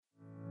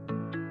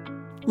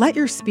Let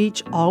your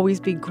speech always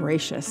be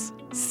gracious,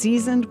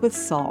 seasoned with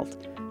salt,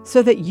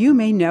 so that you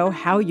may know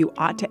how you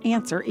ought to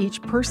answer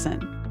each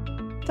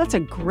person. That's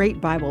a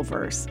great Bible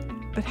verse,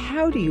 but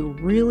how do you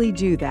really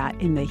do that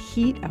in the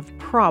heat of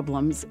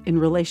problems in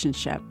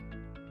relationship?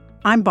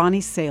 I'm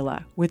Bonnie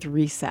Sala with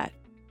Reset.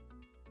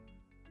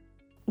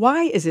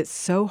 Why is it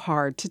so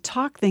hard to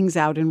talk things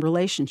out in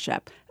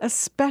relationship,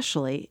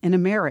 especially in a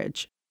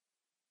marriage?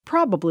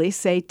 Probably,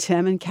 say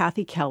Tim and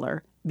Kathy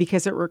Keller,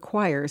 because it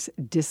requires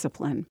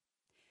discipline.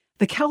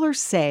 The Kellers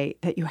say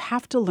that you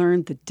have to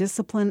learn the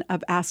discipline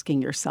of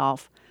asking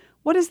yourself,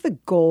 what is the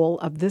goal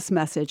of this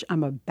message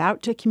I'm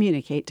about to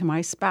communicate to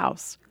my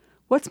spouse?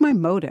 What's my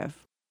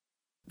motive?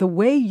 The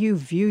way you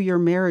view your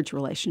marriage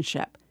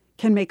relationship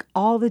can make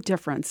all the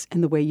difference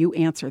in the way you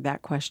answer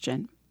that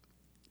question.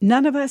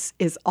 None of us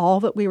is all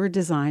that we were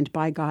designed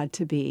by God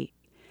to be.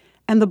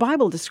 And the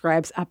Bible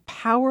describes a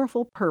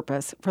powerful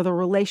purpose for the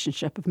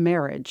relationship of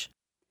marriage.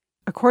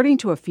 According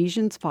to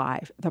Ephesians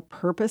 5, the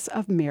purpose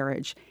of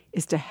marriage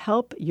is to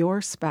help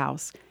your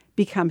spouse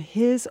become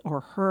his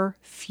or her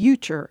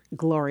future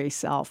glory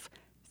self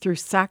through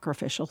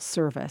sacrificial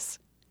service.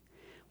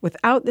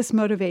 Without this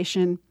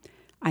motivation,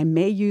 I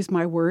may use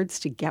my words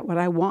to get what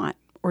I want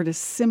or to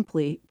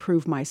simply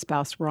prove my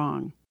spouse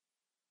wrong.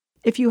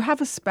 If you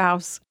have a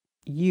spouse,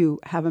 you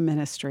have a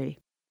ministry.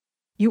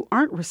 You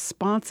aren't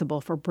responsible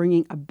for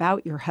bringing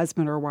about your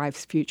husband or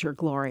wife's future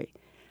glory,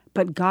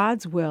 but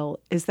God's will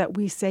is that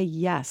we say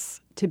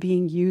yes to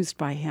being used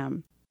by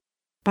Him,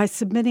 by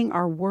submitting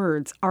our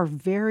words, our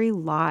very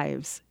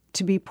lives,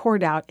 to be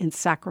poured out in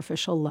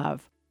sacrificial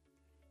love.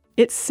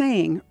 It's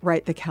saying,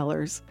 write the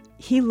Kellers,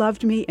 He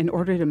loved me in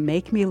order to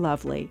make me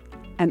lovely,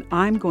 and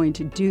I'm going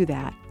to do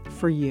that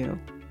for you.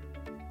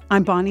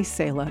 I'm Bonnie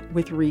Sala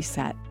with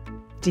Reset.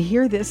 To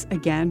hear this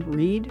again,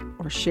 read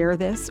or share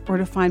this, or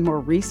to find more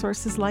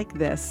resources like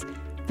this,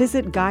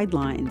 visit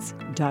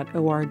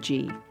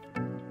guidelines.org.